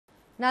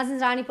नाज़िन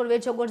रानीपुर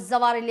वेझो ॻोठ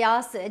ज़वार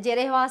इलियास जे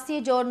रहवासी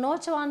जो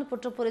नौजवान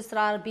पुट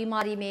पुरस्कार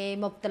बीमारी में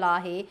मुब्तला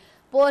है।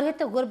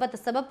 पोरहित गुरबत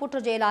सबब पुट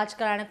जो इलाज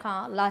कराइण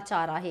खां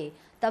लाचार है।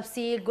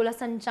 तफ़सील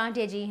गुलहसन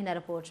चांटिया जी हिन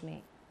रिपोर्ट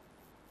में।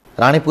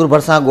 रानीपुर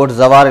भरसा ॻोठ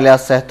ज़वार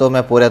इलियास सहतो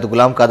में पोरहित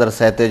गुलाम कादर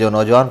सहते जो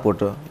नौजवान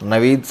पुट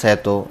नवीद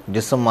सहतो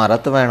जिस्म मां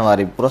रत वहण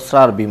वारी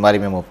पुरस्कार बीमारी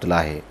में मुब्तला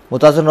है।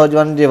 मुतासिर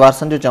नौजवान के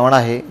वारसन जो चवण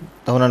है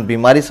तो हुननि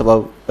बीमारी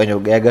सबब पंहिंजो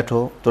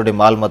गहगठो तोड़े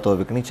माल मतो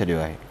विकिणी छॾियो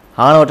आहे।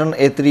 हाणे वटि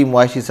एतिरी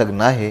मुआशी सघ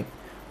न आहे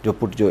जो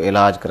पुट जो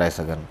इलाज कराए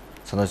सघनि।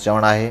 संदसि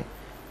चवण आहे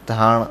त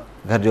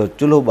हाणे घर जो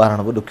चुल्हो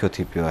ॿारण बि ॾुखियो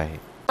थी पियो आहे।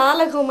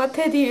 साल खां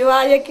मथे थी वियो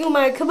आहे यकियूं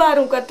मां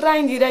अख़बारूं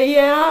कटराईंदी रही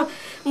आहियां।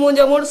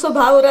 मुंहिंजो मुड़ुसु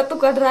भाउ रत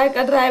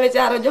कढराए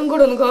वीचारो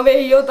जंगड़ुनि खां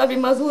वेही इहो त बि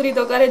मज़ूरी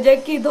थो करे।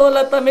 जेकी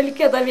दौलत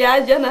मिल्कियत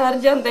व्याजनि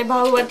हर्जनि ते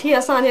भाउ वठी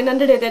असांजे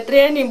नंढड़े ते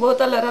 3 ॾींहं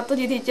बोतल रत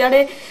जी थी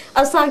चढ़े।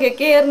 असांखे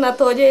केरु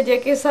नथो हुजे।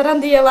 जेके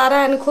सरंदीअ वारा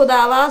आहिनि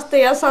ख़ुदा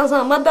वास्ते असां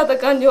सां मदद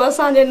कजो।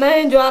 असांजे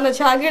नए जवान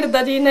शागिर्द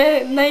जी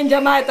नई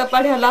जमायत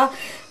पढ़ियल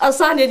आहे।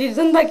 असांजे जी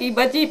ज़िंदगी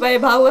बची पए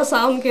भाउ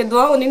असां उनखे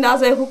दुआऊं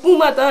ॾींदासीं।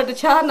 हुकूमत वटि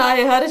छा न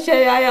आहे, हर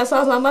शइ आहे।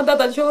 असां सां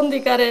मदद छो नथी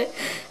करे।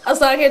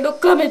 असांखे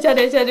ॾुख में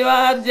छॾे छॾियो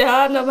आहे हर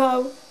जहान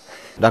भाउ।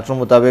 डॉक्टर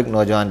मुताबिक़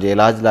नौजवान जे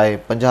इलाज लाइ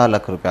 50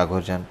 लाख रुपया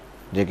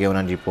घुर्जनि जेके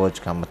उन्हनि जी पहुच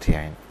खां मथे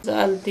आहिनि।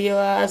 साल थी वियो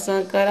आहे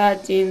असां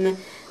कराची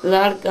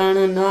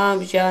लाड़काणो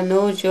नवाबशाह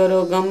नओं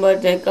शोरो गंबर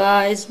ते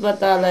का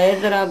इस्पताल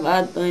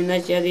हैदराबाद तो हिन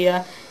छॾी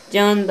आहे।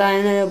 चवनि था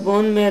हिन जो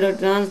बोन मेरो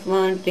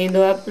ट्रांसप्लांट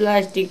थींदो आहे।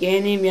 प्लास्टिक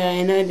एनीमिया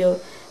हिन जो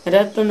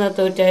रत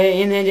नथो ठहे।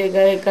 इन जे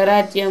करे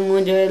कराचीअ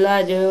मुंहिंजो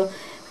इलाज हुयो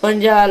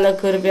 50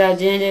 लाख रुपया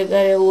जंहिंजे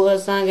करे उहो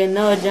असांखे न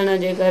हुजण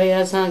जे करे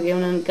असांखे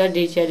उन्हनि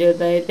कढी छॾियो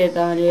त हिते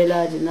तव्हांजो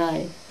इलाज न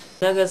आहे।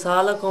 हिनखे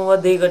साल खां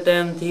वधीक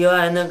टाइम थी वियो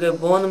आहे। हिनखे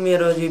बोन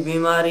मेरो जी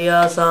बीमारी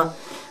आहे। असां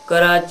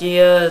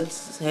कराचीअ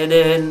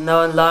हेॾे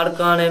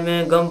लाड़काणे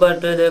में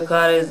गंबट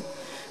ॾेखारे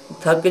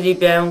थकिजी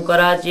पिया आहियूं।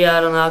 कराची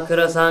वारनि आख़िर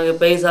असांखे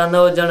पैसा न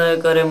हुजण जे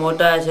करे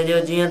मोटाए छॾियो।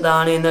 जीअं त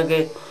हाणे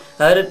हिनखे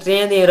हर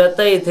 3 ॾींहं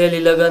रत जी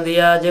थैली लॻंदी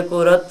आहे।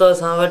 जेको रत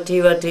असां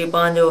वठी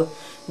पंहिंजो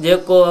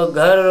जेको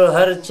घर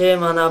हर शइ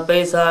माना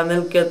पैसा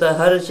मिल्कियत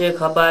हर शइ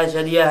खपाए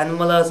छॾी आहे। हिन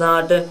महिल असां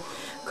वटि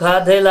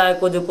खाधे लाइ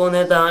कुझु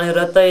कोन्हे त हाणे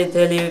रत जी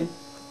थैली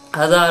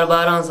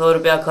 1000-1200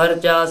 रुपया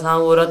ख़र्च आहे। असां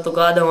उहो रत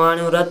काॾो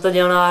आणियूं। रत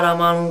ॾियण वारा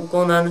माण्हू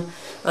कोन्हनि।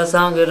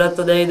 असांखे रत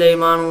ॾेई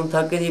माण्हू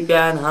थकिजी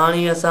पिया आहिनि।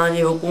 हाणे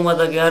असांजी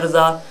हुकूमत खे अर्ज़ु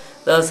आहे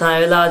त असां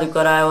इलाजु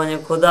करायो वञे।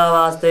 ख़ुदा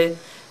वास्ते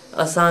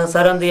असां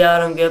सरंदी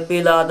वारनि खे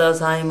अपील आहे त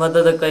असांजी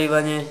मदद कई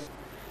वञे।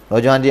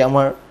 नौजवान जे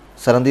अमर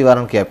सरंदी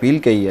वारनि खे अपील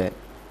कई आहे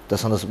त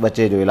संदसि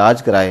बचे जो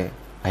इलाज कराए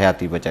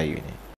हयाती बचाई वञे।